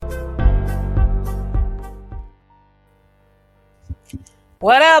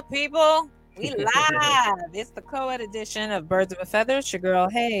What up, people? We live. It's the co-ed edition of Birds of a Feather. It's your girl,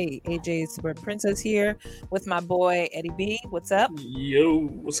 hey, AJ Suburban Princess here with my boy Eddie B. What's up? Yo,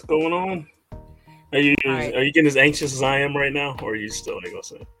 what's going on? Are you All right. are you getting as anxious as I am right now, or are you still like I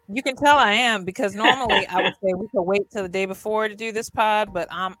said? You can tell I am because normally I would say we could wait till the day before to do this pod, but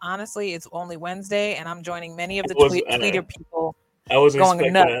honestly, it's only Wednesday and I'm joining many of the tweeter people I was going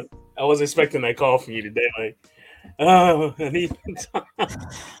expecting nuts. that. I was expecting that call from you today. Like, oh, I need.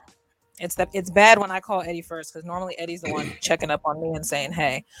 It's bad when I call Eddie first because normally Eddie's the one checking up on me and saying,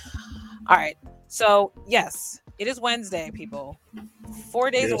 "Hey." All right. So yes, it is Wednesday, people.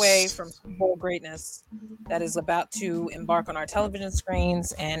 4 days away from Super Bowl greatness that is about to embark on our television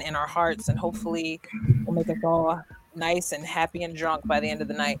screens and in our hearts, and hopefully will make us all nice and happy and drunk by the end of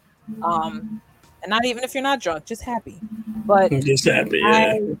the night. And not even if you're not drunk, just happy. But I'm just happy.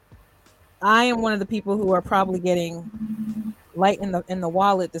 Yeah. I am one of the people who are probably getting light in the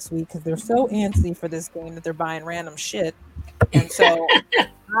wallet this week because they're so antsy for this game that they're buying random shit. And so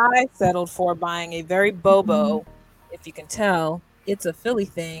I settled for buying a very bobo, if you can tell, it's a Philly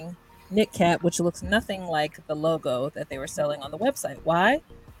thing, knit cap, which looks nothing like the logo that they were selling on the website. Why?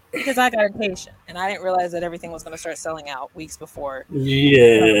 Because I got impatient and I didn't realize that everything was going to start selling out weeks before.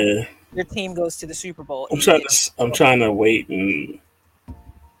 Yeah. Your team goes to the Super Bowl. I'm trying to wait and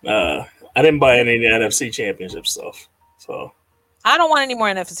I didn't buy any of the NFC Championship stuff, so I don't want any more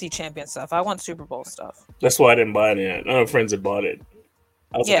NFC champion stuff. I want Super Bowl stuff. that's why I didn't buy any. I have friends that bought it.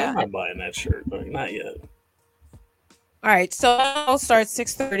 I was like, Yeah. I'm not buying that shirt. Like, not yet. All right, so it starts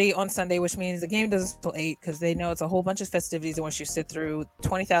 6:30 on Sunday, which means the game doesn't until 8 because they know it's a whole bunch of festivities. And once you sit through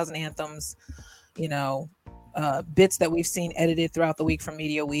 20,000 anthems, bits that we've seen edited throughout the week from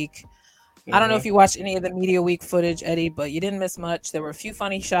Media Week. I don't know if you watched any of the Media Week footage, Eddie, but you didn't miss much. There were a few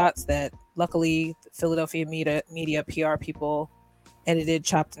funny shots that luckily Philadelphia media PR people edited,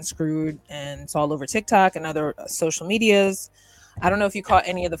 chopped and screwed, and it's all over TikTok and other social medias. I don't know if you caught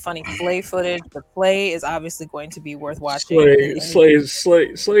any of the funny Flay footage, but Flay is obviously going to be worth watching. Slay is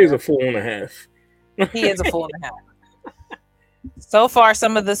a fool and a half. He is a fool and a half. So far,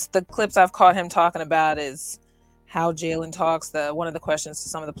 some of the clips I've caught him talking about is how Jalen talks. One of the questions to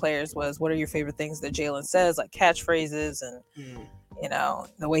some of the players was, "What are your favorite things that Jalen says, like catchphrases?" And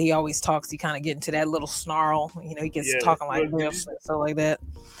the way he always talks, he kind of get into that little snarl. He gets talking like real stuff like that.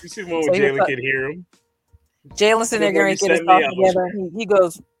 You see one where Jalen could hear him. Jalen's sitting there going to get his thoughts together, and he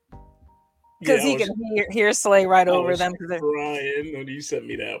goes, because he can hear Slay right over them. Brian, when you sent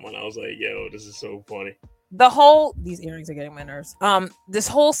me that one, I was like, "Yo, this is so funny." These earrings are getting my nerves. This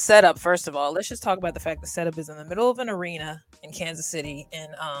whole setup, first of all, let's just talk about the fact the setup is in the middle of an arena in Kansas City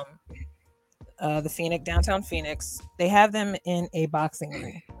in the downtown Phoenix. They have them in a boxing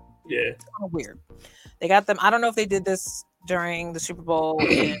ring. Yeah, it's kind of weird. They got them. I don't know if they did this during the Super Bowl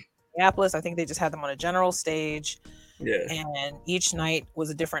in Minneapolis. I think they just had them on a general stage. Yeah, and each night was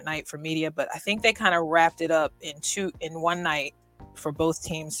a different night for media, but I think they kind of wrapped it up in one night for both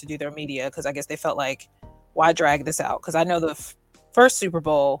teams to do their media, because I guess they felt like, why drag this out? Because I know the first Super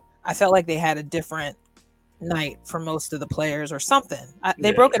Bowl, I felt like they had a different night for most of the players or something.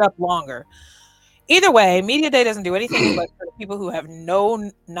 They broke it up longer. Either way, Media Day doesn't do anything but for the people who have no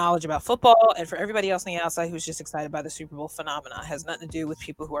knowledge about football, and for everybody else on the outside who's just excited by the Super Bowl phenomena. It has nothing to do with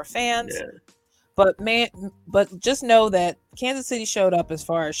people who are fans. Yeah. But just know that Kansas City showed up as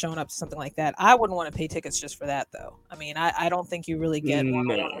far as showing up to something like that. I wouldn't want to pay tickets just for that, though. I mean, I don't think you really get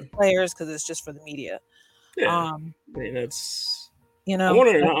one players because it's just for the media. Yeah, I mean, that's I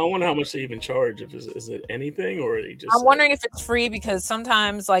wonder how much they even charge. Is it anything, or are they just? I'm wondering if it's free, because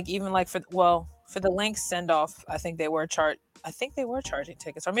sometimes, for the Lynx send off, I think they were charging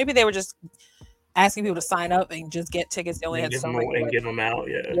tickets, or maybe they were just asking people to sign up and just get tickets. They only had so many and give them out.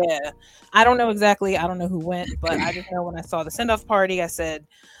 Yeah. I don't know exactly. I don't know who went, but I just know when I saw the send off party, I said,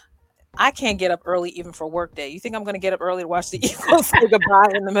 I can't get up early even for work day. You think I'm going to get up early to watch the Eagles say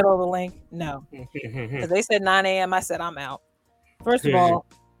goodbye in the middle of the link? No. Because they said 9 a.m. I said, I'm out. First of all,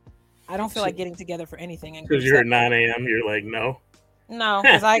 I don't feel like getting together for anything. Because you're at 9 a.m., you're like, no. No,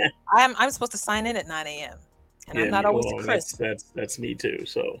 because I'm supposed to sign in at 9 a.m. And I'm not always crisp. That's me too.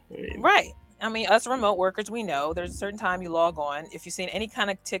 So right. I mean, us remote workers, we know there's a certain time you log on. If you've seen any kind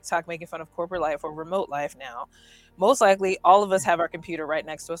of TikTok making fun of corporate life or remote life now, most likely all of us have our computer right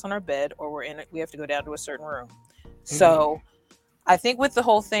next to us on our bed, or we have to go down to a certain room. So I think with the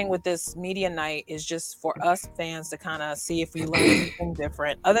whole thing with this media night is just for us fans to kind of see if we learn anything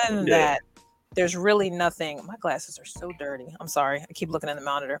different. Other than that, there's really nothing. My glasses are so dirty. I'm sorry. I keep looking at the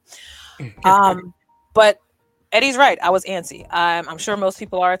monitor. But Eddie's right. I was antsy. I'm sure most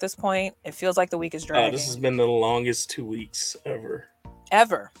people are at this point. It feels like the week is dragging. This has been the longest 2 weeks ever.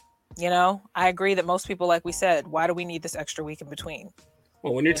 ever. I agree that most people, like we said, why do we need this extra week in between?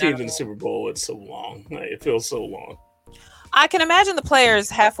 Well, when your You know what team's I in the mean? Super Bowl, it's so long. Like, it feels so long. I can imagine the players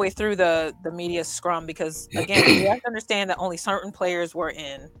halfway through the media scrum because, again, you have to understand that only certain players were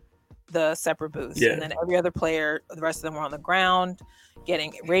in the separate booths, and Yeah. then every other player, the rest of them were on the ground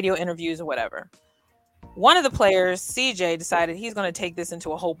getting radio interviews or whatever. One of the players, CJ, decided he's going to take this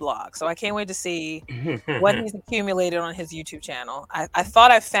into a whole blog. So I can't wait to see what he's accumulated on his YouTube channel. I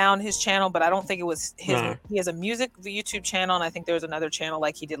thought I found his channel, but I don't think it was his. Nah. He has a music YouTube channel, and I think there was another channel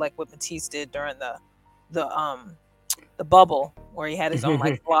like he did, like what Matisse did during the bubble, where he had his own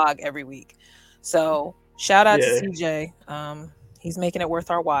like vlog every week. So shout out to CJ. He's making it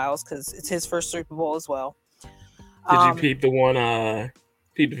worth our whiles because it's his first Super Bowl as well. Did you peep the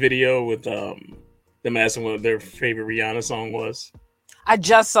video with them asking what their favorite Rihanna song was? I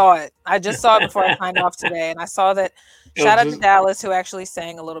just saw it. Before I signed off today, and I saw that. Shout out to Dallas, who actually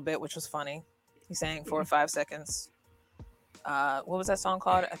sang a little bit, which was funny. He sang 4 or 5 seconds. What was that song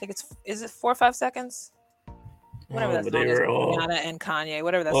called? I think is it 4 or 5 seconds? Whatever that song is. Rihanna and Kanye,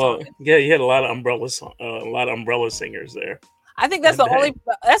 whatever that song is. Yeah, you had a lot of Umbrella singers there. I think that's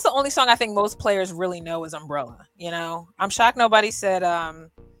the only song I think most players really know is Umbrella. I'm shocked nobody said.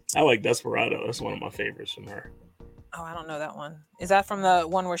 I like Desperado. That's one of my favorites from her. Oh, I don't know that one. Is that from the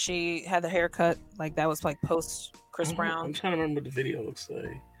one where she had the haircut? Like that was like post Chris Brown. I'm trying to remember what the video looks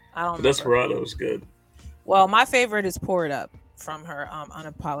like. I don't know. Desperado is good. Well, my favorite is Pour It Up from her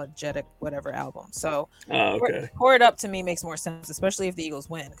Unapologetic whatever album. So Pour It Up to me makes more sense, especially if the Eagles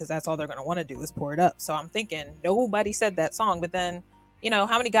win, because that's all they're going to want to do is pour it up. So I'm thinking nobody said that song, but then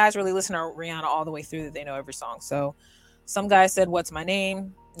how many guys really listen to Rihanna all the way through that they know every song? So some guy said What's My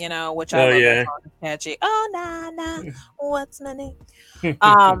Name, which I love. That song is catchy. Oh nah, what's my name?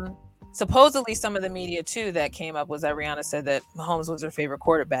 Supposedly some of the media too that came up was that Rihanna said that Mahomes was her favorite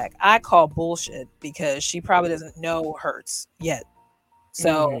quarterback. I call bullshit because she probably doesn't know Hurts yet.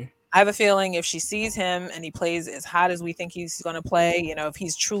 So I have a feeling if she sees him and he plays as hot as we think he's going to play, if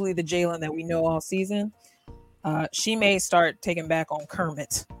he's truly the Jalen that we know all season, she may start taking back on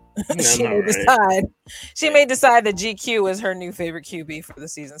Kermit. She may decide that GQ is her new favorite QB for the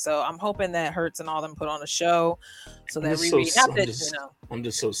season. So I'm hoping that Hurts and all them put on a show so that I'm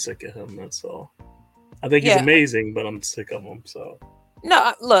just so sick of him. That's all. I think he's amazing, but I'm sick of him. So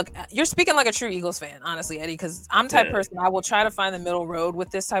no, look, you're speaking like a true Eagles fan, honestly, Eddie, because I'm the type of person I will try to find the middle road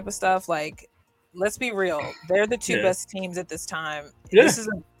with this type of stuff. Like, let's be real. They're the two best teams at this time. Yeah. This is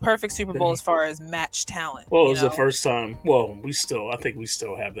a perfect Super Bowl as far as match talent. Well, it was the first time. Well, I think we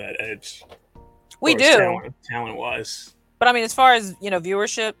still have that edge. We do. Talent wise. But I mean, as far as,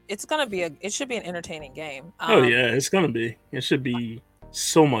 viewership, it should be an entertaining game. It's going to be. It should be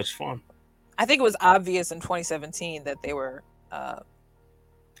so much fun. I think it was obvious in 2017 that they were.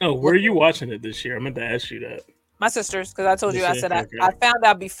 Where are you watching it this year? I meant to ask you that. My sisters, because I told you, I said I found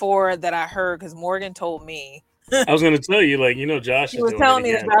out before that I heard because Morgan told me. I was going to tell you, Josh. He was telling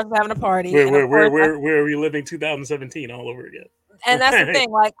me that Josh was having a party. Where are we living 2017 all over again? And that's the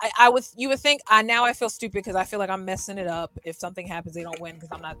thing. Like you would think. Now I feel stupid because I feel like I'm messing it up if something happens they don't win because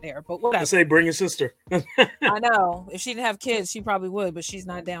I'm not there. But whatever. I say bring your sister. I know if she didn't have kids, she probably would, but she's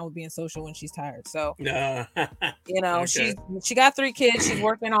not down with being social when she's tired. So okay. she got 3 kids. She's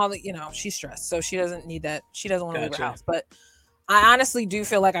working all the. She's stressed, so she doesn't need that. She doesn't want to leave her house. But I honestly do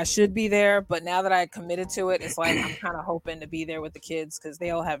feel like I should be there. But now that I committed to it, it's like I'm kind of hoping to be there with the kids because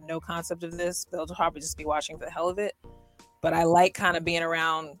they'll have no concept of this. They'll probably just be watching for the hell of it. But I like kind of being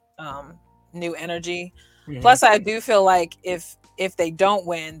around new energy. Mm-hmm. Plus, I do feel like if they don't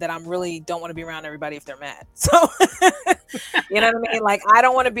win, that I really don't want to be around everybody if they're mad. So, you know what I mean? Like, I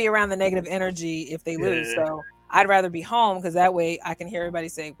don't want to be around the negative energy if they lose. So I'd rather be home because that way I can hear everybody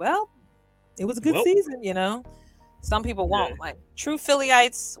say, well, it was a good season, Some people won't. Like, true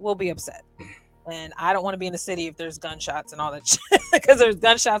Phillyites will be upset. And I don't want to be in the city if there's gunshots and all that shit because there's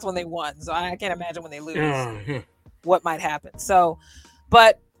gunshots when they won. So I can't imagine when they lose. What might happen. So,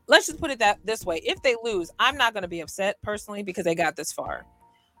 but let's just put it this way. If they lose, I'm not going to be upset personally because they got this far.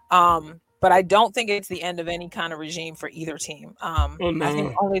 But I don't think it's the end of any kind of regime for either team. I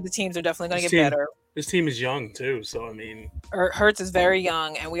think only the teams are definitely going to get better. This team is young too. So, I mean, Hurts is very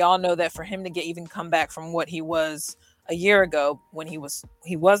young. And we all know that for him to even come back from what he was a year ago when he was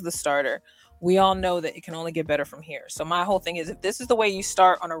the starter, we all know that it can only get better from here. So my whole thing is if this is the way you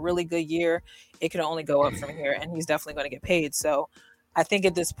start on a really good year, it can only go up from here. And he's definitely going to get paid. So I think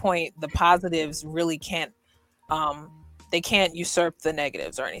at this point, the positives really can't, they can't usurp the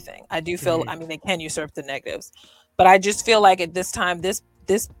negatives or anything. I do feel, they can usurp the negatives. But I just feel like at this time, this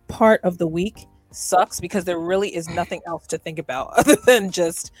part of the week, sucks because there really is nothing else to think about other than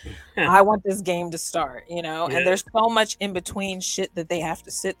just I want this game to start, you know. And there's so much in between shit that they have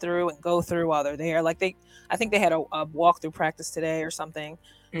to sit through and go through while they're there. Like I think they had a walkthrough practice today or something.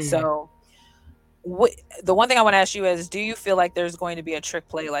 So the one thing I want to ask you is, do you feel like there's going to be a trick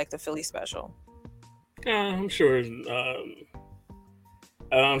play like the Philly special? I'm sure.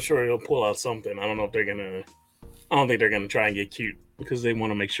 I'm sure he'll pull out something. I don't know if they're gonna. I don't think they're gonna try and get cute because they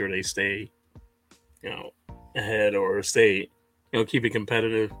want to make sure they stay, ahead or stay, keep it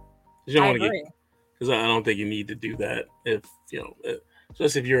competitive. You don't want to get, because I don't think you need to do that if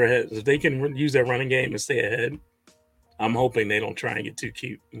especially if you're ahead. If they can use that running game and stay ahead, I'm hoping they don't try and get too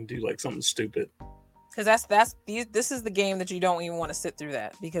cute and do like something stupid. Because this is the game that you don't even want to sit through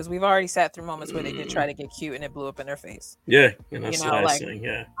that, because we've already sat through moments where they did try to get cute and it blew up in their face. Yeah, and that's the last thing.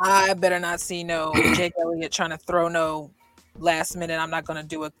 Yeah, I better not see no Jake Elliott trying to throw no last minute. I'm not going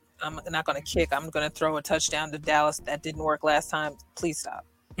to kick. I'm going to throw a touchdown to Dallas that didn't work last time. Please stop.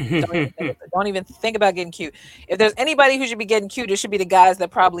 Don't even think about getting cute. If there's anybody who should be getting cute, it should be the guys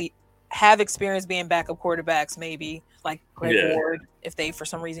that probably have experience being backup quarterbacks, maybe like Greg Ward, if they for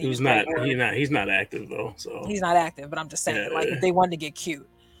some reason he's not active though, so he's not active. But I'm just saying, if they wanted to get cute.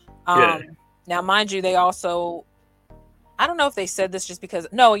 Now, mind you, they also, I don't know if they said this just because.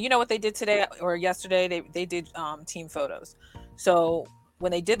 No, you know what they did today or yesterday? They did team photos. So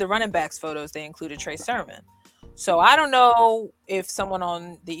when they did the running backs photos, they included Trey Sermon. So I don't know if someone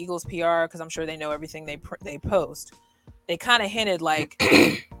on the Eagles PR, because I'm sure they know everything they post, they kind of hinted like,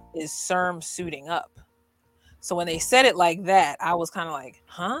 is Serm suiting up? So when they said it like that, I was kind of like,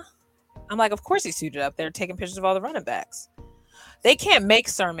 huh? I'm like, of course he suited up. They're taking pictures of all the running backs. They can't make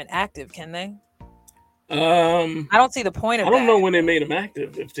Sermon active, can they? I don't see the point of that. I don't know when they made him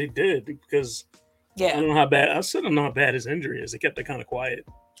active, if they did, because I don't know how bad. I still don't know how bad his injury is. They kept it kind of quiet.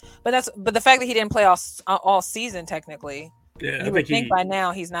 But the fact that he didn't play all season, technically, you would think by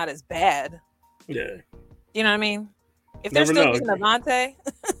now he's not as bad. Yeah. You know what I mean? If they're still using Avante,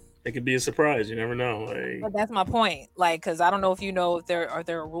 it could be a surprise. You never know. But that's my point. Like, because I don't know if you know if there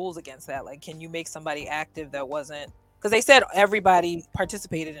are rules against that. Like, can you make somebody active that wasn't? Because they said everybody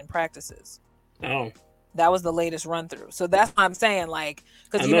participated in practices. Oh. That was the latest run through. So that's what I'm saying. Like,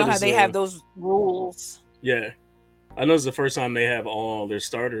 because you know how they have those rules. Yeah. I know it's the first time they have all their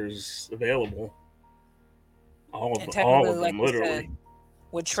starters available. All of them, like literally. Said,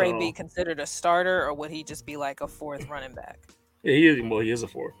 would Trey be considered a starter, or would he just be like a fourth running back? Yeah, he is a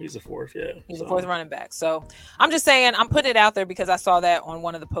fourth. He's a fourth, yeah. He's a fourth running back. So I'm just saying, I'm putting it out there because I saw that on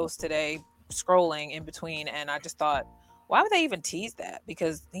one of the posts today, scrolling in between, and I just thought, why would they even tease that?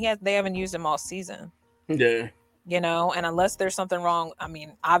 Because they haven't used him all season. Yeah. And unless there's something wrong, I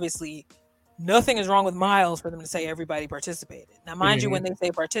mean, obviously nothing is wrong with Miles for them to say everybody participated. Now, mind you, when they say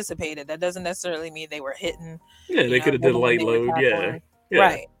participated, that doesn't necessarily mean they were hitting. Yeah, they could have did light load. Yeah.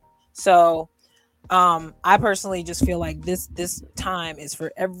 Right. So I personally just feel like this time is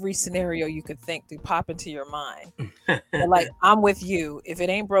for every scenario you could think to pop into your mind. But like, I'm with you. If it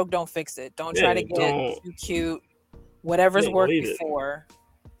ain't broke, don't fix it. Don't try to get too cute. Whatever's worked before.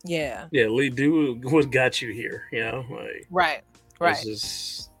 Yeah. Yeah, do what got you here, like right.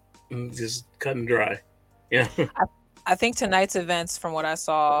 It's just cut and dry. Yeah. I think tonight's events, from what I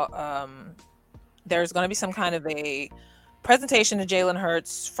saw, there's going to be some kind of a presentation to Jalen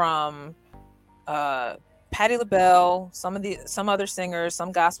Hurts from Patti LaBelle, some other singers,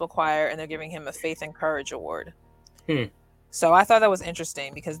 some gospel choir, and they're giving him a Faith and Courage Award. So I thought that was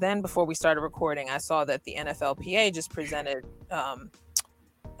interesting, because then before we started recording, I saw that the NFLPA just presented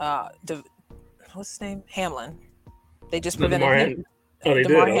what's his name? Hamlin. They just presented him. Oh, they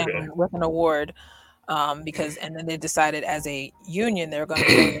DeMar did? Hamlin with an award, and then they decided as a union they're going to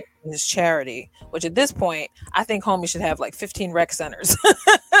bring his charity, which at this point I think homie should have like 15 rec centers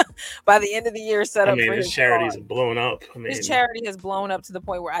by the end of the year set up. For his charities have blown up. His charity has blown up to the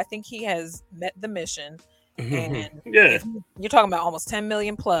point where I think he has met the mission. And you're talking about almost 10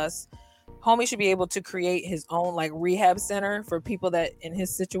 million plus. Homie should be able to create his own like rehab center for people that in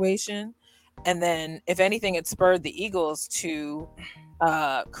his situation. And then if anything, it spurred the Eagles to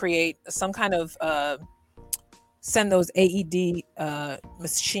create some kind of send those AED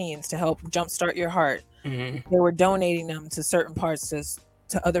machines to help jumpstart your heart. They were donating them to certain parts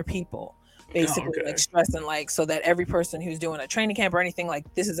to other people, basically like stressing, like, so that every person who's doing a training camp or anything, like,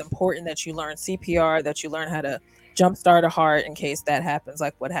 this is important that you learn CPR, that you learn how to jumpstart a heart in case that happens,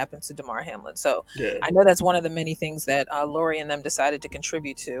 like what happened to DeMar Hamlin. So I know that's one of the many things that Lori and them decided to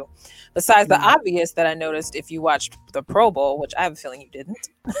contribute to, besides the obvious that I noticed if you watched the Pro Bowl, which I have a feeling you didn't.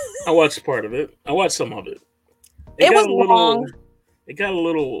 I watched part of it. I watched some of it. It was long. It got a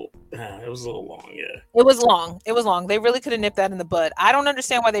little It was a little long, yeah. It was long. It was long. They really could have nipped that in the bud. I don't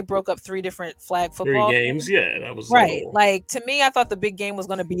understand why they broke up 3 different flag 3 football games, games. yeah, that was a Right. little, Like, to me, I thought the big game was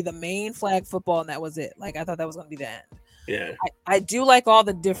going to be the main flag football, and that was it. Like, I thought that was going to be the end. yeah, I do like all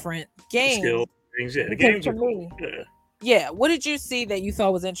the different skill games things, yeah. The because games to are cool, me, yeah. yeah. What did you see that you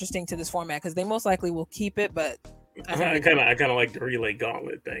thought was interesting to this format? Because they most likely will keep it, but I think I they kind of like the relay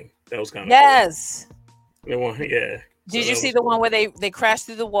gauntlet thing. That was kind of yes. cool. The one, yeah. So Did you that see was the cool. one where they crashed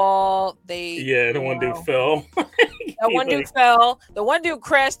through the wall? They Yeah, the you one dude know, fell. that He one dude like, fell. The one dude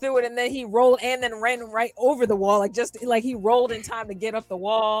crashed through it, and then he rolled and then ran right over the wall, like just like he rolled in time to get up the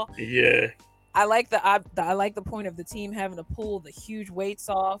wall. yeah, I like I like the point of the team having to pull the huge weights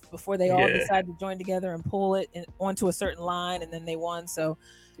off before they all yeah, decide to join together and pull it onto a certain line, and then they won. So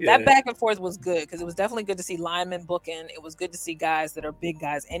that yeah, back and forth was good because it was definitely good to see linemen booking. It was good to see guys that are big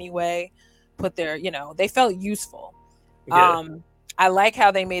guys anyway put their, they felt useful. yeah. I like how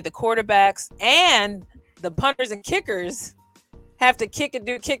they made the quarterbacks and the punters and kickers have to kick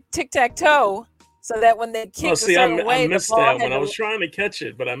tic-tac-toe so that when they Oh, kicked a see, I certain way, the missed ball that had one. I to. was trying to catch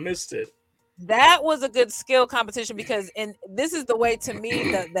it, but I missed it. That was a good skill competition because, and this is the way to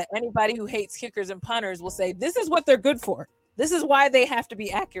me that anybody who hates kickers and punters will say this is what they're good for. This is why they have to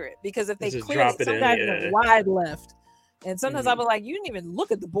be accurate, because if they Just clearly, drop it some in, guys yeah. went wide left, and sometimes I'll Mhm. be like, you didn't even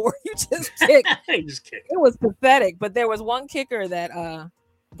look at the board, you just kicked. He just kicked. It was pathetic. But there was one kicker that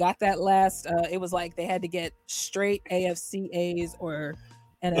got that last. It was like they had to get straight AFC A's or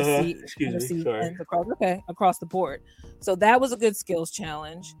Excuse me, NFC sorry. ends across the board. So that was a good skills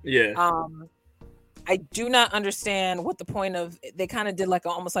challenge. Yeah, I do not understand what the point of. They kind of did like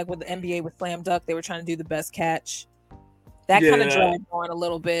almost like with the NBA with Slam Dunk. They were trying to do the best catch. That kind of yeah, dragged on a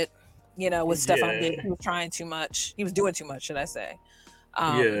little bit, with Stephon Diggs. yeah, He was trying too much. He was doing too much, should I say?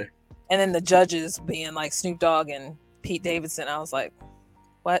 yeah. And then the judges being like Snoop Dogg and Pete Davidson. I was like,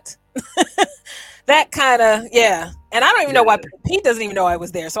 what? That kind of, yeah. And I don't even know why Pete doesn't even know I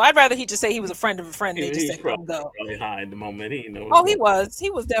was there. So I'd rather he just say he was a friend of a friend. They just He's said, come go. probably high at the moment. He knows. Oh, he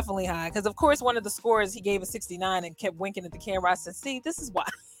was definitely high. Because of course, one of the scores he gave a 69 and kept winking at the camera. I said, see, this is why.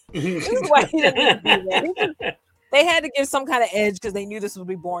 This is why he didn't need to be there. They had to give some kind of edge because they knew this would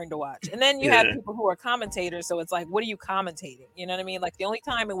be boring to watch. And then you have people who are commentators. So it's like, what are you commentating? You know what I mean? Like the only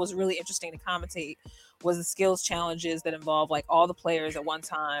time it was really interesting to commentate was the skills challenges that involve like all the players at one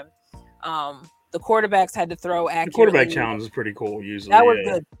time. The quarterbacks had to throw accurately. The quarterback challenge is pretty cool usually. That was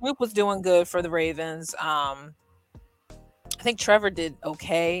good. Snoop was doing good for the Ravens. I think Trevor did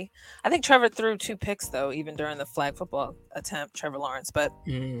okay. I think Trevor threw 2 picks though, even during the flag football attempt, Trevor Lawrence, but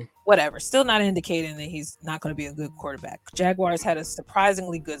whatever. Still not indicating that he's not going to be a good quarterback. Jaguars had a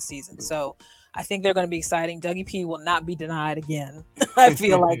surprisingly good season. So I think they're going to be exciting. Dougie P will not be denied again. I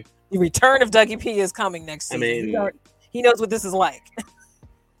feel like the return of Dougie P is coming next season. He knows what this is like.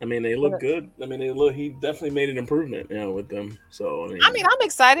 I mean, they look good. I mean, he definitely made an improvement, with them. So I'm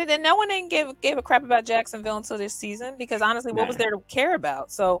excited, and no one gave a crap about Jacksonville until this season because honestly, what was there to care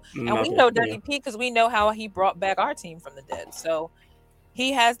about? So, and we know Dougie P because we know how he brought back our team from the dead. So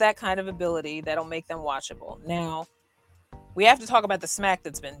he has that kind of ability that'll make them watchable. Now, we have to talk about the smack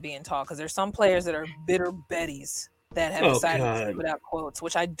that's been being talked because there's some players that are bitter Betties that have decided to put out quotes,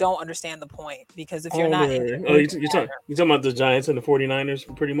 which I don't understand the point because if you're not, you're talking about the Giants and the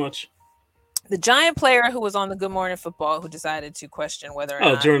 49ers, pretty much. The Giant player who was on the Good Morning Football who decided to question whether or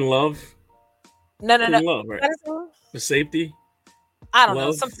not Jordan Love. No, Love, right? The safety. I don't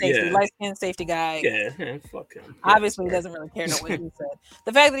know, some safety, light-skinned safety guy. Yeah, fuck him. Obviously, he doesn't really care what he said.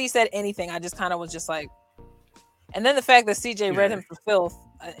 The fact that he said anything, I just kind of was just like. And then the fact that CJ read him for filth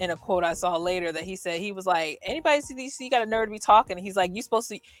in a quote I saw later that he said, he was like, anybody see these? You got a nerd to be talking. And he's like,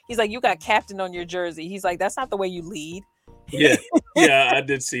 he's like, you got captain on your jersey. He's like, that's not the way you lead. Yeah, I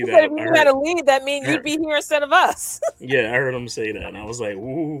did see that. If you had a lead, that means you'd be here instead of us. Yeah, I heard him say that. And I was like,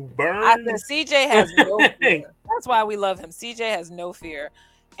 ooh, burn. I said, CJ has no fear. That's why we love him. CJ has no fear.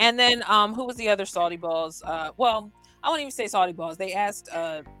 And then who was the other Salty Balls? Well, I won't even say Salty Balls. They asked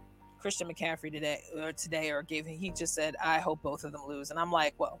Christian McCaffrey today he just said, I hope both of them lose. And I'm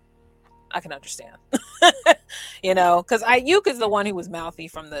like, well, I can understand. Because Ayuk is the one who was mouthy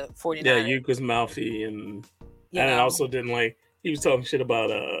from the 49ers. Yeah, Ayuk was mouthy and I also didn't like, he was talking shit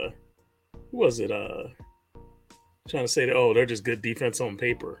about who was it? Trying to say that they're just good defense on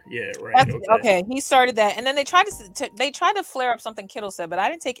paper. Yeah, right. Okay. He started that, and then they tried to flare up something Kittle said, but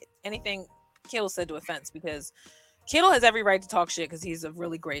I didn't take anything Kittle said to offense because Kittle has every right to talk shit because he's a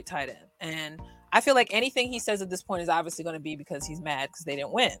really great tight end, and I feel like anything he says at this point is obviously going to be because he's mad because they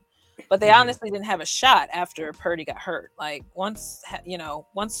didn't win. But they honestly didn't have a shot after Purdy got hurt. Like once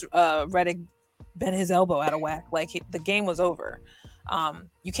Reddick bent his elbow out of whack, like the game was over.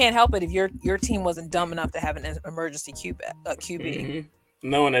 You can't help it if your team wasn't dumb enough to have an emergency QB.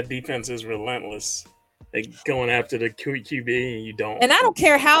 Knowing that defense is relentless, like going after the QB and you don't. And I don't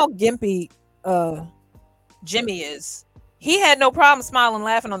care how gimpy Jimmy is. He had no problem smiling,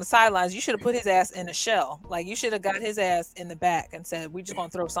 laughing on the sidelines. You should have put his ass in a shell. Like, you should have got his ass in the back and said, "We just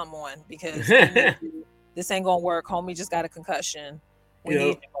gonna throw something on because this ain't gonna work. Homie just got a concussion. We need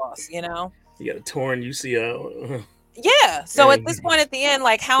your boss." You know. You got a torn UCL. Yeah. So at this point, at the end,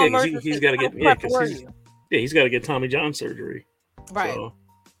 like, how emergency? He's got to get he's got to get Tommy John surgery. Right. So.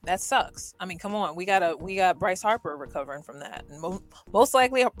 That sucks. I mean, come on. We got Bryce Harper recovering from that, and most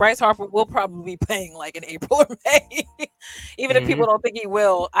likely Bryce Harper will probably be playing like in April or May, even if people don't think he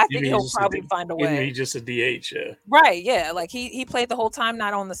will. I think he'll probably find a way. He's just a DH, yeah. Right? Yeah. Like he played the whole time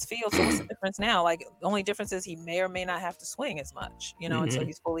not on this field. So what's the difference now? Like, the only difference is he may or may not have to swing as much, until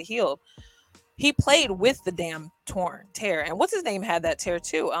he's fully healed. He played with the damn tear, and what's his name had that tear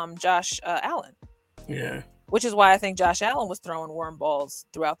too? Josh Allen. Yeah. Which is why I think Josh Allen was throwing worm balls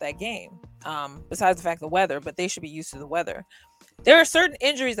throughout that game. Besides the fact of the weather, but they should be used to the weather. There are certain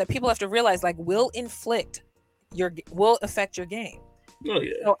injuries that people have to realize, like, will affect your game. Oh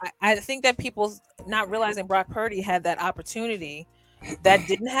yeah. So I think that people not realizing Brock Purdy had that opportunity that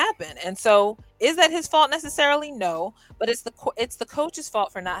didn't happen. And so, is that his fault necessarily? No, but it's the coach's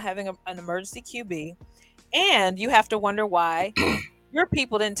fault for not having an emergency QB. And you have to wonder why your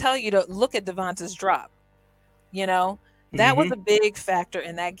people didn't tell you to look at Devonta's drop. That was a big factor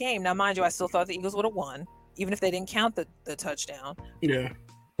in that game. Now, mind you, I still thought the Eagles would have won, even if they didn't count the touchdown. Yeah.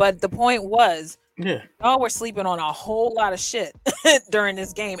 But the point was, y'all were sleeping on a whole lot of shit during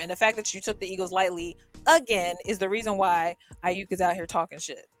this game. And the fact that you took the Eagles lightly again is the reason why Ayuk is out here talking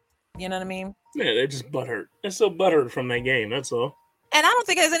shit. You know what I mean? Yeah, they're just butthurt. They're so butthurt from that game. That's all. And I don't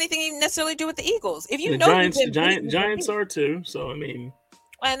think it has anything even necessarily to do with the Eagles. If you the Giants are too. So I mean.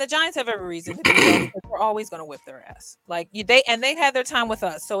 And the Giants have every reason to be there because we're always going to whip their ass. Like, they had their time with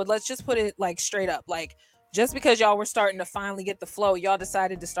us. So let's just put it like straight up. Like, just because y'all were starting to finally get the flow, y'all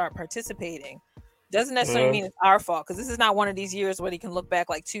decided to start participating. Doesn't necessarily mean it's our fault, because this is not one of these years where they can look back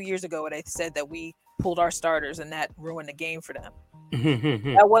like 2 years ago where they said that we pulled our starters and that ruined the game for them.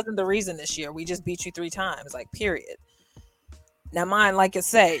 That wasn't the reason this year. We just beat you 3 times, like, period. Now, mind, like I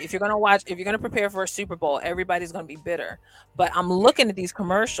say, if you're going to prepare for a Super Bowl, everybody's going to be bitter. But I'm looking at these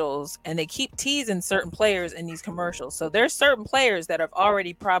commercials, and they keep teasing certain players in these commercials. So there's certain players that have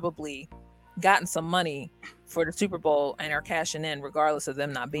already probably gotten some money for the Super Bowl and are cashing in regardless of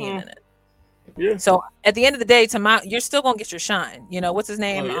them not being in it. Yeah. So at the end of the day, you're still going to get your shine. What's his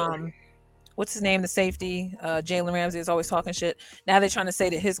name? What's his name? The safety, Jalen Ramsey, is always talking shit. Now they're trying to say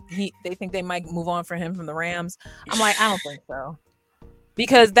that they think they might move on for him from the Rams. I'm like, I don't think so,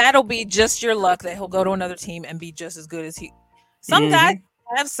 because that'll be just your luck that he'll go to another team and be just as good as he. Some guys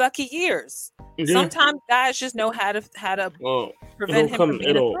have sucky years. Yeah. Sometimes guys just know how to prevent him from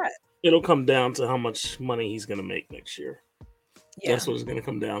being a threat. It'll come down to how much money he's going to make next year. Yeah. That's what it's going to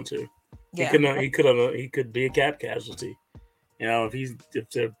come down to. Yeah. He could be a cap casualty.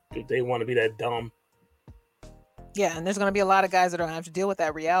 If they want to be that dumb. Yeah, and there's going to be a lot of guys that are going to have to deal with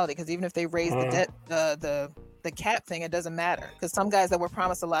that reality, because even if they raise the debt, the cap thing, it doesn't matter, because some guys that were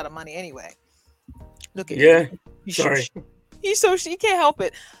promised a lot of money anyway. Look at sorry. He can't help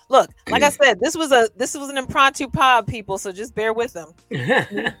it. Look, like I said, this was an impromptu pod, people, so just bear with him. He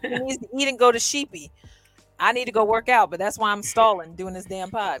needs to eat and go to Sheepy. I need to go work out, but that's why I'm stalling doing this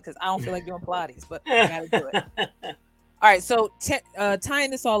damn pod, because I don't feel like doing Pilates, but I gotta do it. All right, so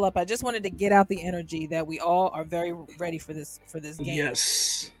tying this all up, I just wanted to get out the energy that we all are very ready for this game.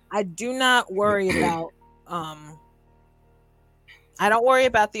 Yes. I do not worry about I don't worry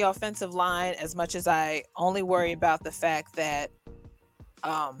about the offensive line as much as I only worry about the fact that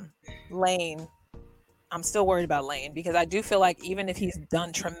Lane. I'm still worried about Lane, because I do feel like even if he's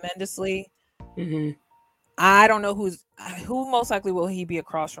done tremendously, I don't know who most likely will he be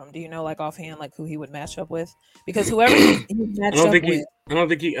across from. Do you know, like, offhand, like, who he would match up with? Because whoever he matched up with, I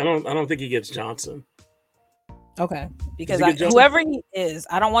don't think he gets Johnson. Okay, because whoever he is,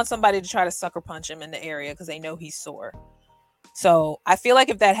 I don't want somebody to try to sucker punch him in the area because they know he's sore. So I feel like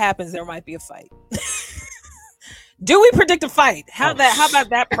if that happens, there might be a fight. Do we predict a fight? How about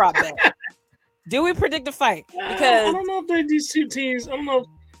that prop bet? Do we predict a fight? Because I don't know if these two teams. I don't know.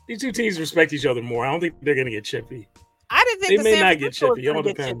 These two teams respect each other more. I don't think they're going to get chippy. I didn't think they may not get chippy. It all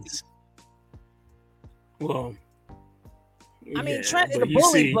depends. Well, I mean, Trent is a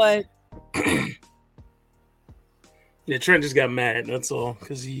bully, but yeah, Trent just got mad. That's all,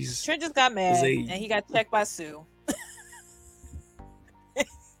 because Trent just got mad and he got checked by Sue.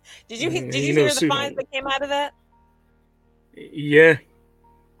 Did you hear the fines that came out of that? Yeah.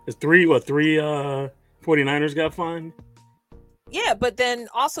 There's three 49ers got fined? Yeah, but then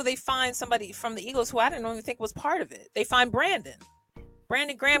also they find somebody from the Eagles who I didn't even think was part of it. They find Brandon.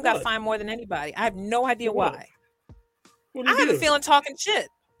 Brandon Graham got What? fined more than anybody. I have no idea For what? why. What do I you have a do? feeling talking shit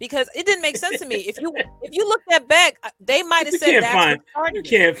because it didn't make sense to me. If you look that back, they might have You said can't that's what find you started it.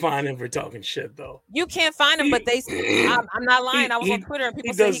 can't find him for talking shit though. You can't find him, but He I'm not lying. he I was on he, Twitter and he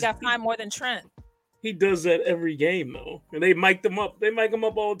people said he does got fined more than Trent. he does that every game though. And they mic them up. They mic him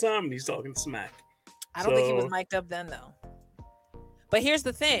up all the time and he's talking smack. I don't think he was So mic'd up then though. But here's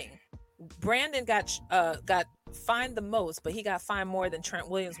the thing: Brandon got fined the most, but he got fined more than Trent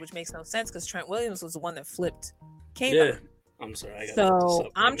Williams, which makes no sense because Trent Williams was the one that flipped Kayvon. yeah. I'm sorry. I gotta look this So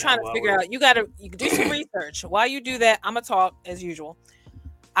up I'm right trying now to while figure we're- out. You can do some research. While you do that, I'm gonna talk as usual.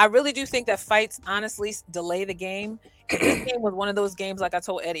 I really do think that fights honestly delay the game. If this game was one of those games, like I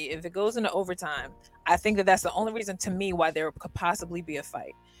told Eddie, if it goes into overtime, I think that that's the only reason to me why there could possibly be a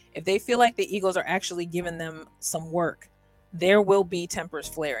fight. If they feel like the Eagles are actually giving them some work, there will be tempers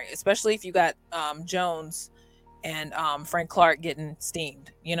flaring, especially if you got Jones and Frank Clark getting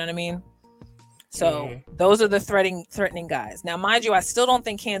steamed. You know what I mean? So those are the threatening guys. Now, mind you, I still don't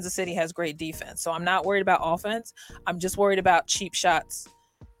think Kansas City has great defense. So I'm not worried about offense. I'm just worried about cheap shots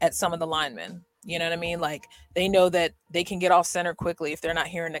at some of the linemen. You know what I mean? Like they know that they can get off center quickly if they're not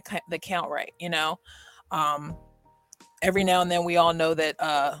hearing the count right. You know, every now and then we all know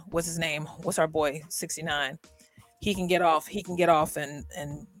that what's his name? What's our boy 69? He can get off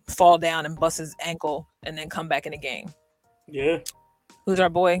and fall down and bust his ankle and then come back in the game. Yeah. Who's our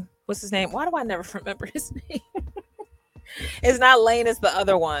boy? What's his name? Why do I never remember his name? It's not Lane, it's the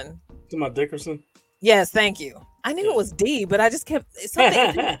other one. To my Dickerson. Yes, thank you. I knew it was D, but I just kept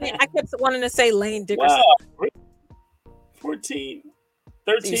something. I kept wanting to say Lane Dickerson. Wow. 13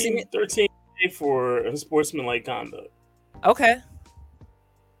 for unsportsmanlike conduct. Okay.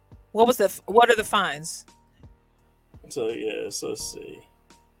 What are the fines? So let's see.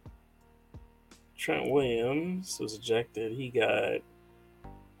 Trent Williams was ejected. He got,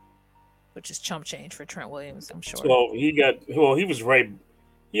 which is chump change for Trent Williams, I'm sure. He was right.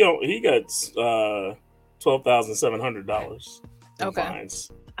 He got $12,700 in fines.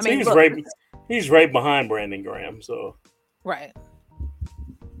 I mean, he's right behind Brandon Graham. So right.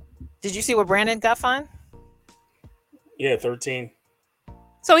 Did you see what Brandon got fined? Yeah, 13.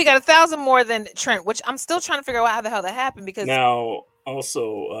 So he got $1,000 more than Trent, which I'm still trying to figure out how the hell that happened because now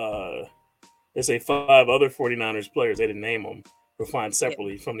also they say 5 other 49ers players, they didn't name them, were fined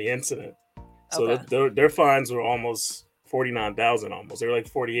separately from the incident. So their fines were almost 49,000 almost. They're like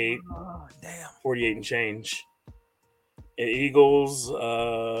 48. Oh, damn. 48 and change. And Eagles, 2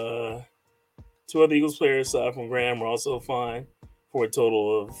 other Eagles players aside from Graham were also fined for a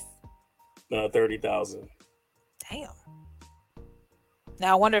total of 30,000. Damn.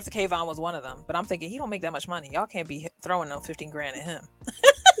 Now I wonder if Kayvon was one of them, but I'm thinking he don't make that much money. Y'all can't be throwing no $15,000 at him.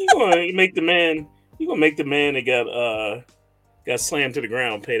 You gonna make the man that got slammed to the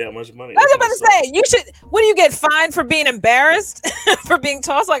ground pay that much money? I was about to say, you should. What do you get fined for being embarrassed for being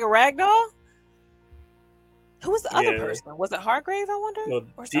tossed like a rag doll? Who was the other person? Was it Hargrave? I wonder. No,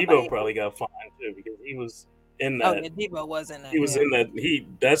 Debo probably got fined too because he was in that. Oh, yeah, Debo was in that. He was in that.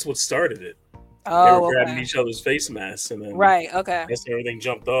 That's what started it. Oh, they were grabbing each other's face masks, and then that's when everything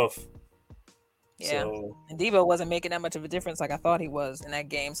jumped off. Yeah, and Debo wasn't making that much of a difference like I thought he was in that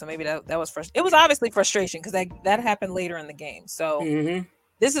game. So maybe that was it was obviously frustration because that happened later in the game. So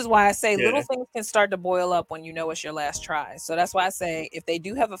this is why I say little things can start to boil up when you know it's your last try. So that's why I say if they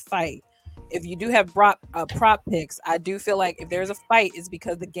do have a fight, if you do have prop picks, I do feel like if there's a fight, it's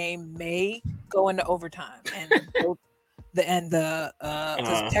because the game may go into overtime and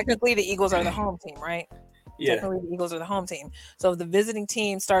because technically the Eagles are the home team, right? Yeah. Technically the Eagles are the home team. So if the visiting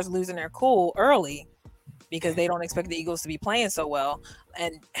team starts losing their cool early because they don't expect the Eagles to be playing so well,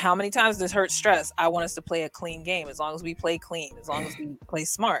 and how many times this hurts stress? I want us to play a clean game as long as we play clean, as long as we play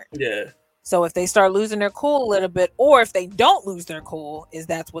smart. Yeah. So if they start losing their cool a little bit, or if they don't lose their cool,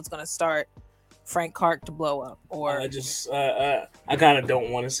 that's what's going to start Frank Clark to blow up. Or I kind of don't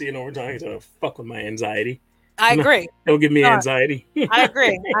want to see an overtime. It's gonna fuck with my anxiety. I agree. Don't give me anxiety. I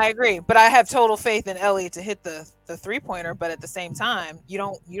agree. But I have total faith in Ellie to hit the 3-pointer. But at the same time, you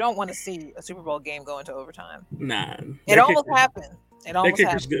don't want to see a Super Bowl game go into overtime. Nah. It almost happened. Their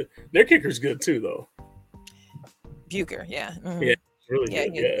kicker's good. Their kicker's good too, though. Bucher, yeah. Mm-hmm. Yeah. Really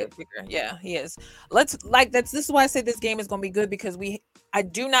good. He's a good kicker. Yeah, he is. This is why I say this game is going to be good because I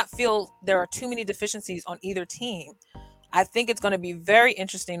do not feel there are too many deficiencies on either team. I think it's going to be very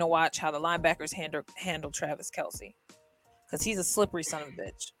interesting to watch how the linebackers handle Travis Kelce because he's a slippery son of a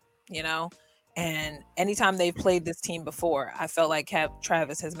bitch. You know, And anytime they've played this team before, I felt like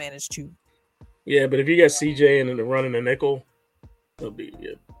Travis has managed to. Yeah, but if you got CJ and the running the nickel, it'll be.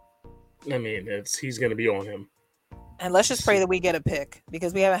 I mean, he's going to be on him. And let's just pray that we get a pick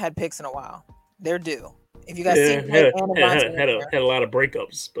because we haven't had picks in a while. They're due. If you got had a lot of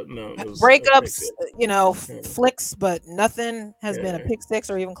breakups, but no breakups, flicks, but nothing has been a pick six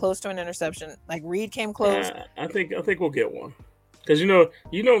or even close to an interception. Like Reed came close. I think we'll get one because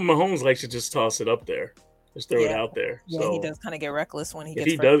Mahomes likes to just toss it up there, just throw it out there. Yeah, so he does kind of get reckless when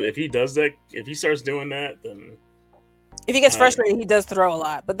if he does that, if he starts doing that, then if he gets frustrated, he does throw a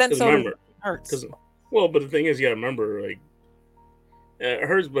lot. But then Hurts. Well, but the thing is, you got to remember, like.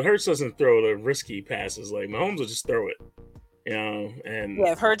 Hurts doesn't throw the risky passes. Like Mahomes will just throw it, And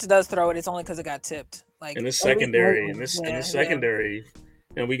if Hurts does throw it, it's only because it got tipped. Like in the secondary,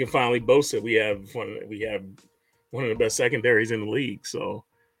 and we can finally boast it. We have one of the best secondaries in the league. So,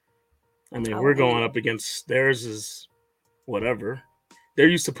 I mean, we're going up against theirs is whatever. They're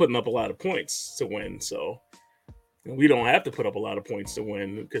used to putting up a lot of points to win, so we don't have to put up a lot of points to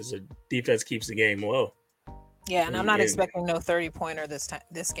win because the defense keeps the game low. Yeah, and I'm not expecting no 30-pointer this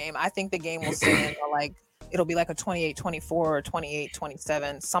game. I think the game will stand it'll be like a 28-24 or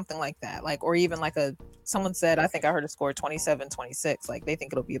 28-27, something like that. Like, or even like someone said, I think I heard a score 27-26. Like they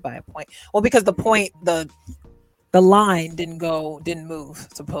think it'll be by a point. Well, because the line didn't move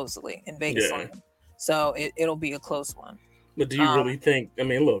supposedly in Vegas. Yeah. So it'll be a close one. But do you really think? I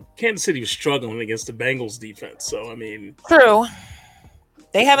mean, look, Kansas City was struggling against the Bengals defense. So I mean, true.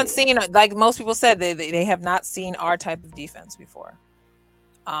 They haven't seen, like most people said, they have not seen our type of defense before.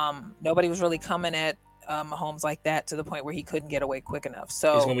 Nobody was really coming at Mahomes like that to the point where he couldn't get away quick enough.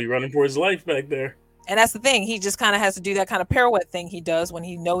 So he's going to be running for his life back there. And that's the thing. He just kind of has to do that kind of pirouette thing he does when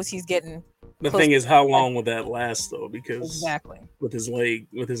he knows he's getting. The thing is, how long will that last, though? Because exactly with his leg,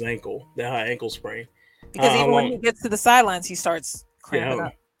 with his ankle, that high ankle sprain. Because even when he gets to the sidelines, he starts cramping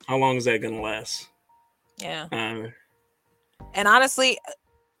up. How long is that going to last? Yeah. And honestly,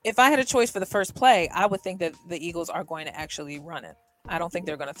 if I had a choice for the first play, I would think that the Eagles are going to actually run it. I don't think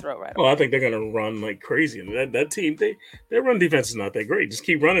they're going to throw right away. I think they're going to run like crazy. And that team, their run defense is not that great. Just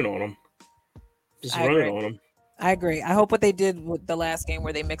keep running on them. I agree. I hope what they did with the last game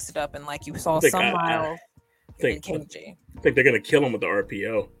where they mixed it up and like you saw some Miles and KG. I think they're going to kill them with the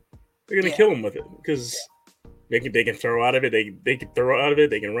RPO. They're going to kill them with it because they can throw out of it. They can throw out of it.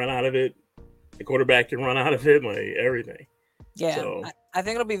 They can run out of it. The quarterback can run out of it. Like everything. Yeah, so, I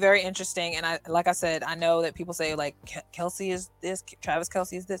think it'll be very interesting. And like I said, I know that people say like Kelce is this, Travis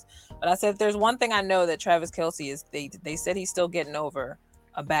Kelce is this, but I said if there's one thing I know that Travis Kelce is, they said he's still getting over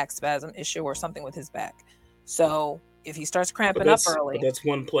a back spasm issue or something with his back. So if he starts cramping up early, but that's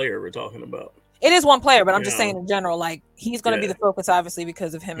one player we're talking about. It is one player, but I'm just saying in general, like he's going to be the focus, obviously,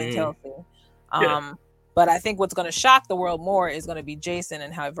 because of him and Kelce. But I think what's going to shock the world more is going to be Jason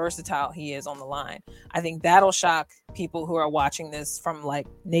and how versatile he is on the line. I think that'll shock people who are watching this from like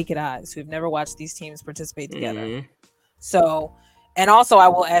naked eyes, who've never watched these teams participate together. So, and also I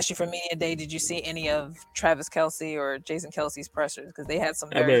will ask you for Media Day, did you see any of Travis Kelce or Jason Kelce's pressures? Because they had some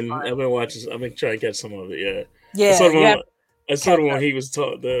I've been watching, I've been trying to catch some of it, Yeah. I saw the one he was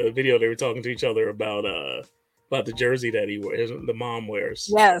the video they were talking to each other about the jersey that he wears, the mom wears.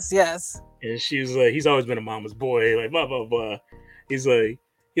 Yes. And she was like, he's always been a mama's boy, like blah blah blah. He's like,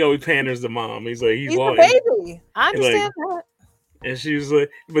 he always panders to mom. He's like, he's a baby. I understand that. And she was like,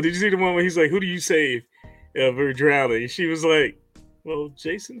 but did you see the one where he's like, who do you save for drowning? And she was like, well,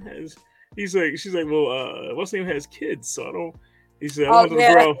 Jason has. She's like, well, what's name has kids, so I don't. He said, I want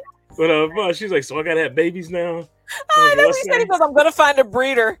to grow, but she's like, so I gotta have babies now. He said he goes, I'm gonna find a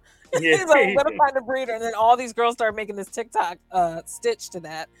breeder. He's like, I'm gonna find a breeder, and then all these girls started making this TikTok stitch to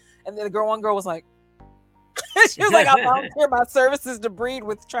that. And then one girl was like, she was like, I volunteer my services to breed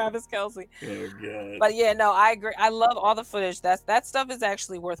with Travis Kelce. Oh, God. But yeah, no, I agree. I love all the footage. That stuff is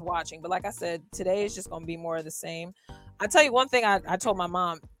actually worth watching. But like I said, today is just going to be more of the same. I'll tell you one thing I told my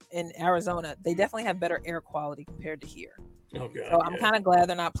mom in Arizona, they definitely have better air quality compared to here. Oh, God, so I'm kind of glad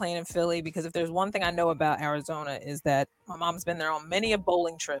they're not playing in Philly because if there's one thing I know about Arizona is that my mom's been there on many a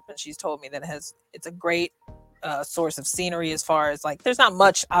bowling trip and she's told me that it's a great source of scenery as far as like there's not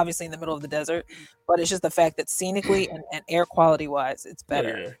much obviously in the middle of the desert, but it's just the fact that scenically and air quality wise it's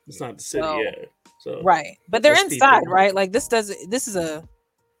better. Yeah, it's not the city, so right, but they're inside, right? Like this is a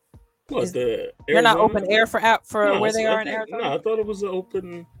they're not open air for where they are in Arizona. No, I thought it was an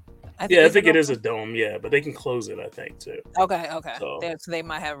open. I think it is a dome, but they can close it, I think, too. Okay. So they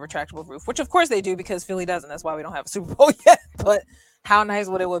might have a retractable roof, which of course they do because Philly doesn't. That's why we don't have a Super Bowl yet. But how nice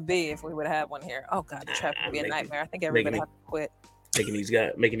would it be if we would have one here? Oh God, the traffic would be a nightmare. I think everybody has to quit.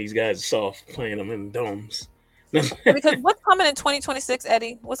 making these guys soft, playing them in domes. Yeah, because what's coming in 2026,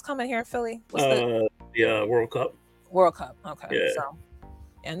 Eddie? What's coming here in Philly? What's the World Cup. World Cup? Okay, Yeah. so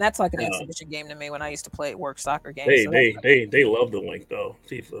and that's like an exhibition game to me when I used to play work soccer games. They love the link though,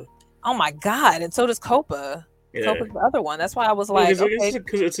 FIFA. Oh my god, and so does Copa. Yeah. Copa's the other one. That's why I was like, okay,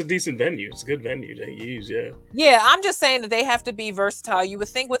 because it's a decent venue. It's a good venue to use. Yeah. Yeah, I'm just saying that they have to be versatile. You would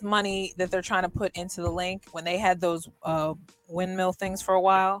think with money that they're trying to put into the link when they had those windmill things for a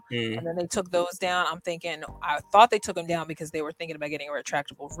while, and then they took those down. I'm thinking, I thought they took them down because they were thinking about getting a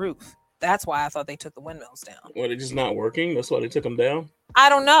retractable roof. That's why I thought they took the windmills down. Well, they're just not working. That's why they took them down. I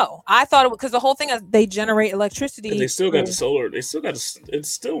don't know. I thought it because the whole thing is they generate electricity. They still got the solar. They still got.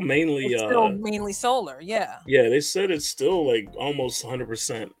 It's still mainly. Mainly solar. Yeah. Yeah, they said it's still like almost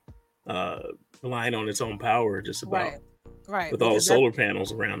 100% relying on its own power, just about. Right. With all the solar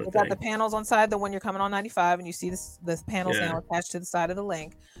panels around it. Got the panels on side. The when you're coming on 95, and you see the panels now attached to the side of the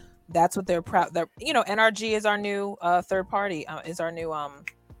link. That's what they're proud. NRG is our new third party. Is our new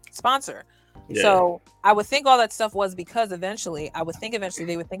sponsor. Yeah. So I would think all that stuff was because eventually they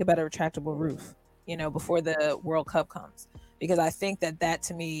would think about a retractable roof, before the World Cup comes, because I think that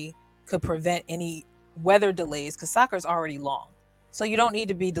to me could prevent any weather delays because soccer is already long. So you don't need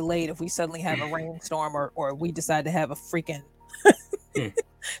to be delayed if we suddenly have a rainstorm or we decide to have a freaking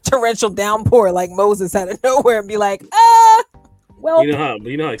torrential downpour like Moses out of nowhere and be like, well, you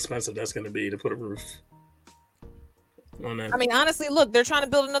know how expensive that's going to be to put a roof on that. I mean, honestly, look, they're trying to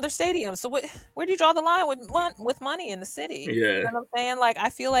build another stadium. So where do you draw the line with money in the city? Yeah, you know what I'm saying? Like, I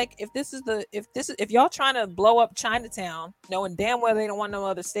feel like if y'all trying to blow up Chinatown, knowing damn well they don't want no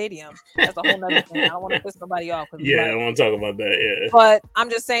other stadium, that's a whole nother thing. I don't want to piss nobody off. Yeah, I don't want to talk about that. Yeah, but I'm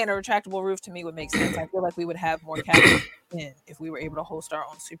just saying a retractable roof to me would make sense. I feel like we would have more capital in if we were able to host our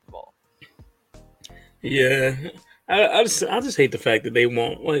own Super Bowl. Yeah, I just hate the fact that they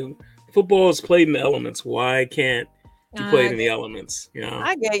won't. Like, football is played in the elements. Why can't you play it in the elements?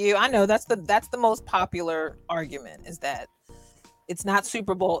 I get you. I know that's the most popular argument is that it's not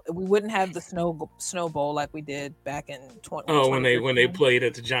Super Bowl. We wouldn't have the snow bowl like we did back in 20. Oh, when they played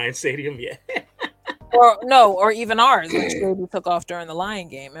at the Giant Stadium, yeah. or even ours, which we took off during the Lion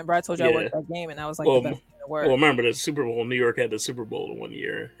game. Remember, I told you I worked that game, and that was like the best thing in the world. Well, remember the Super Bowl? New York had the Super Bowl in 1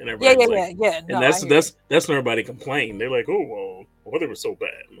 year, and everybody No, and that's when everybody complained. They're like, "Oh, well, weather was so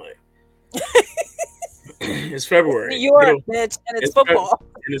bad." I'm like, it's February. New York, bitch, and it's football.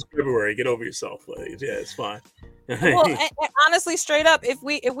 And it's February. Get over yourself. Like, yeah, it's fine. Well, and honestly, straight up, if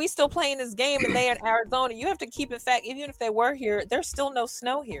we still playing this game and they're in Arizona, you have to keep in fact, even if they were here, there's still no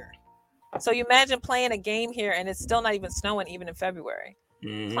snow here. So you imagine playing a game here and it's still not even snowing even in February.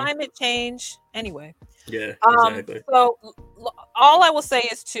 Mm-hmm. Climate change. Anyway. Yeah, exactly. So all I will say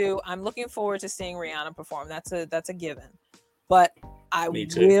is I'm looking forward to seeing Rihanna perform. That's a given. But I will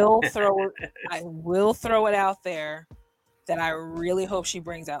throw it out there that I really hope she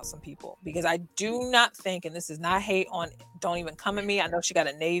brings out some people, because I do not think, and this is not hate on, don't even come at me. I know she got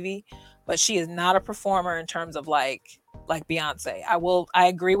a Navy, but she is not a performer in terms of like Beyonce. I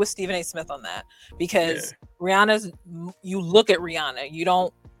agree with Stephen A. Smith on that, because you look at Rihanna, you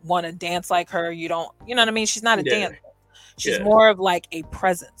don't want to dance like her. You know what I mean? She's not a dancer. She's more of like a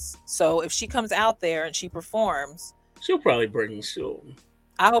presence. So if she comes out there and she performs, she'll probably bring.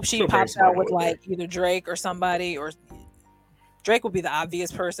 I hope she pops out with like either Drake or somebody, or Drake will be the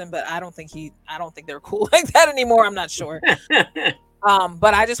obvious person, but I don't think they're cool like that anymore. I'm not sure.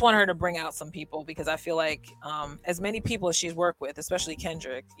 But I just want her to bring out some people, because I feel like as many people as she's worked with, especially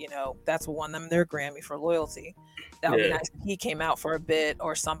Kendrick, that's what won them their Grammy for Loyalty. That would be nice if he came out for a bit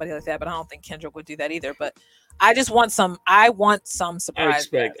or somebody like that, but I don't think Kendrick would do that either. But I want some surprise.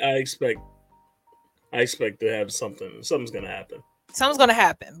 I expect to have something. Something's gonna happen. Something's gonna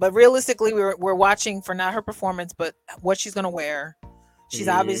happen. But realistically, we're watching for not her performance, but what she's gonna wear. She's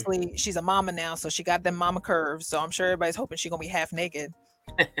obviously, she's a mama now, so she got them mama curves. So I'm sure everybody's hoping she's gonna be half naked.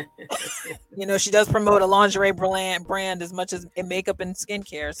 She does promote a lingerie brand as much as in makeup and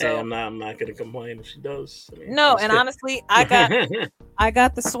skincare. So I'm not gonna complain if she does. No, and honestly, I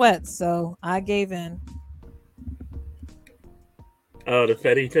got the sweats, so I gave in. Oh, the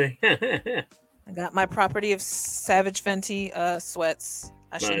Fenty thing. I got my property of Savage Fenty sweats.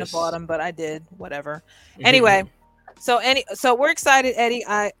 I shouldn't have bought them, but I did. Whatever. Anyway. So we're excited, Eddie.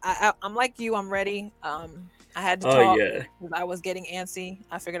 I'm like you. I'm ready. I had to talk because I was getting antsy.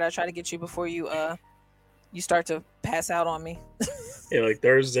 I figured I'd try to get you before you start to pass out on me. Yeah, like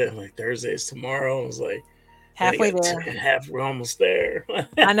Thursday. Thursday's tomorrow. I was like halfway there. We're almost there.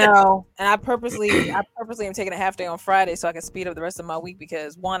 I know, and I purposely am taking a half day on Friday so I can speed up the rest of my week,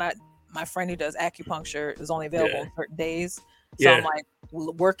 because my friend who does acupuncture is only available on certain days. So I'm like,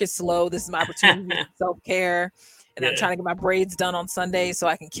 work is slow. This is my opportunity for self-care. And I'm trying to get my braids done on Sunday so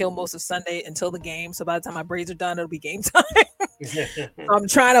I can kill most of Sunday until the game. So by the time my braids are done, it'll be game time. So I'm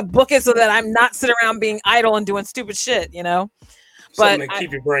trying to book it so that I'm not sitting around being idle and doing stupid shit, But something to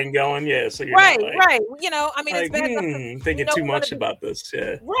keep your brain going, so you're right. not like, I mean, it's bad thinking too much about this.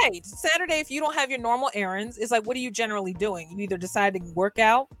 Right. Saturday, if you don't have your normal errands, it's like, what are you generally doing? You either decide to work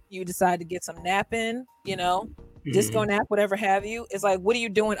out, you decide to get some nap in, disco nap, whatever have you. It's like, what are you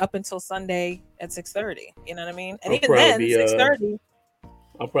doing up until Sunday at 6:30? You know what I mean? And even then, 6:30.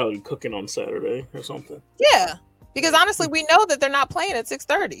 I'll probably be cooking on Saturday or something. Yeah, because honestly, we know that they're not playing at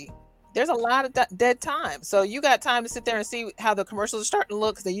 6:30. There's a lot of dead time, so you got time to sit there and see how the commercials are starting to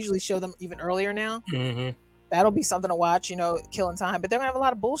look, because they usually show them even earlier now. That'll be something to watch, killing time. But they're gonna have a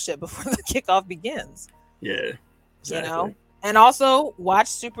lot of bullshit before the kickoff begins. Yeah, exactly. And also watch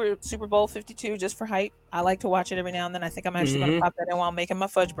Super Bowl 52 just for hype. I like to watch it every now and then. I think I'm actually going to pop that in while I'm making my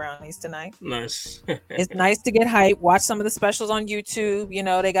fudge brownies tonight. Nice. It's nice to get hype. Watch some of the specials on YouTube.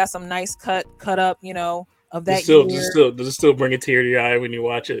 They got some nice cut up, of that year. Does it still bring a tear to your eye when you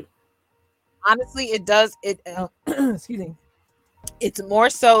watch it? Honestly, it does. Excuse me. It's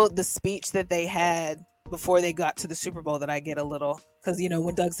more so the speech that they had before they got to the Super Bowl that I get a little, because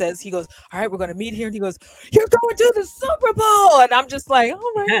when Doug says, he goes, all right, we're going to meet here, and he goes, you're going to the Super Bowl, and I'm just like,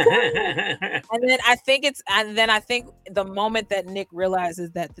 oh my god. and then I think the moment that Nick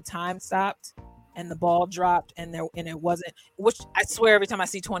realizes that the time stopped and the ball dropped and it wasn't, which I swear every time I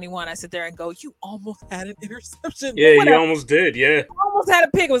see 21 I sit there and go, you almost had an interception. You almost did. Almost had a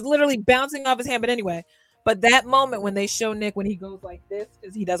pick. It was literally bouncing off his hand. But anyway, that moment when they show Nick when he goes like this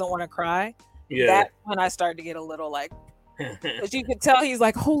because he doesn't want to cry, that's when I started to get a little like, because you could tell he's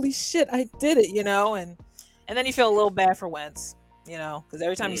like, holy shit, I did it, and then you feel a little bad for Wentz, because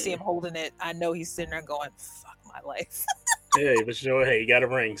every time you see him holding it, I know he's sitting there going, fuck my life. But he got a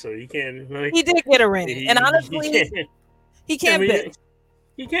ring, so he can't. He did get a ring, and honestly, he can't bitch.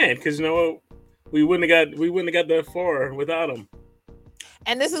 He can't, because we wouldn't have got that far without him.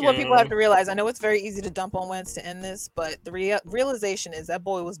 And this is what people have to realize. I know it's very easy to dump on Wentz to end this, but the realization is that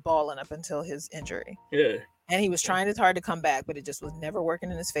boy was balling up until his injury. Yeah. And he was trying his hard to come back, but it just was never working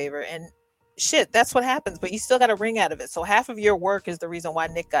in his favor. And shit, that's what happens. But you still got a ring out of it. So half of your work is the reason why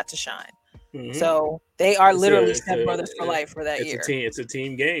Nick got to shine. So they are literally stepbrothers for life for that year. It's a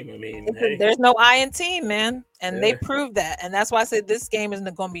team game. I mean, there's no I in team, man. And they proved that. And that's why I said this game is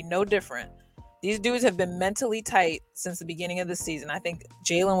going to be no different. These dudes have been mentally tight since the beginning of the season. I think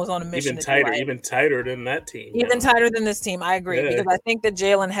Jalen was on a mission. Even tighter than that team. Even tighter than this team. I agree. Because I think that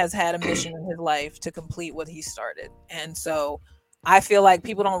Jalen has had a mission in his life to complete what he started. And so I feel like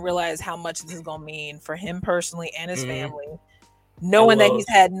people don't realize how much this is going to mean for him personally and his family. Knowing that he's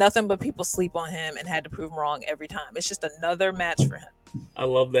had nothing but people sleep on him and had to prove him wrong every time. It's just another match for him. I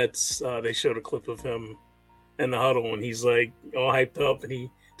love that they showed a clip of him in the huddle and he's like all hyped up and he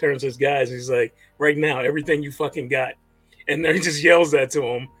turns to his guys and he's like, right now, everything you fucking got. And then he just yells that to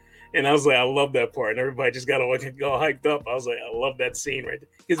him. And I was like, I love that part. And everybody just got all hyped up. I was like, I love that scene right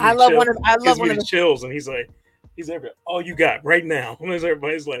there. I love one of the chills. And he's like, all you got right now. And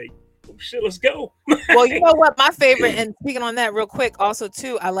everybody's like, oh, shit, let's go. Well, you know what? My favorite, and speaking on that real quick, also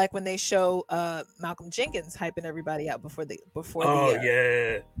too, I like when they show Malcolm Jenkins hyping everybody out before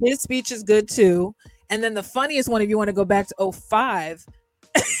his speech is good too. And then the funniest one, if you want to go back to 05,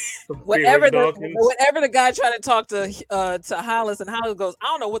 whatever the guy tried to talk to Hollis, and Hollis goes, I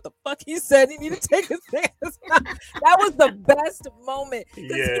don't know what the fuck he said. He need to take his hands. That was the best moment.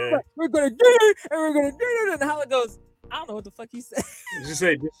 Yeah, like, we're gonna do it, and we're gonna do it, and Hollis goes, I don't know what the fuck he said. Just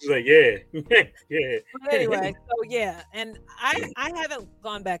like yeah. But anyway, so yeah, and I haven't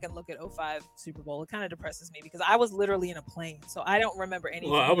gone back and looked at 05 Super Bowl. It kind of depresses me because I was literally in a plane, so I don't remember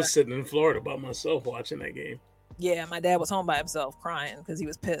anything. Well, I was sitting in Florida by myself watching that game. Yeah, my dad was home by himself crying because he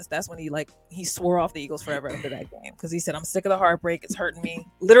was pissed. That's when he swore off the Eagles forever after that game because he said, I'm sick of the heartbreak. It's hurting me.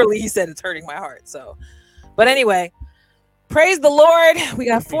 Literally, he said it's hurting my heart. So, but anyway, praise the Lord. We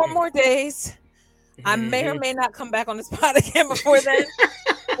got 4 more days. I may or may not come back on this pod again before then.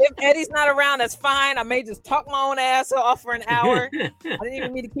 If Eddie's not around, that's fine. I may just talk my own ass off for an hour. I didn't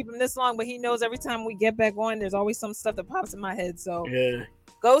even mean to keep him this long, but he knows every time we get back on, there's always some stuff that pops in my head. So yeah.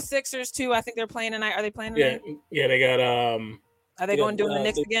 Go Sixers too. I think they're playing tonight. Are they playing tonight? Yeah, they got Are they going doing the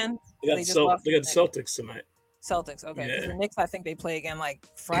Knicks again? They got the Celtics tonight. Celtics, okay. Yeah. The Knicks, I think they play again like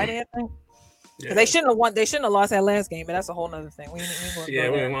Friday, I think. Yeah. They shouldn't have won. They shouldn't have lost that last game, but that's a whole nother thing. I don't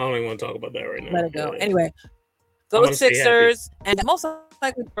even want to talk about that right now. Let it go. Yeah. Anyway, go Sixers, and most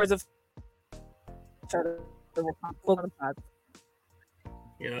likely Birds of.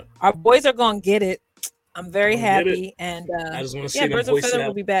 Yeah, our boys are gonna get it. I'm very happy, and I just want to see them Birds of a hoisting Feather that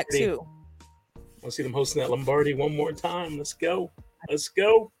will be back Lombardi. too. I want to see them hosting that Lombardi one more time. Let's go. Let's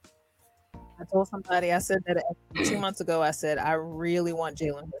go. I told somebody, I said that 2 months ago. I said I really want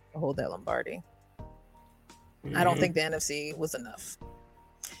Jalen Hurts to hold that Lombardi. I don't think the NFC was enough.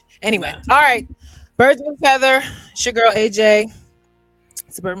 Anyway, all right. Birds of a Feather. It's your girl AJ,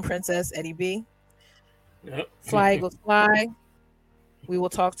 Suburban Princess Eddie B. Yep. Fly Eagles Fly. We will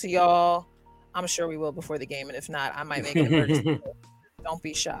talk to y'all. I'm sure we will before the game, and if not, I might make an emergency. Don't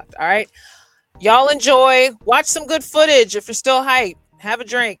be shocked. All right. Y'all enjoy. Watch some good footage if you're still hype. Have a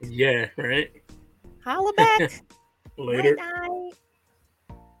drink. Yeah, right. Holla back. Later. Night, night.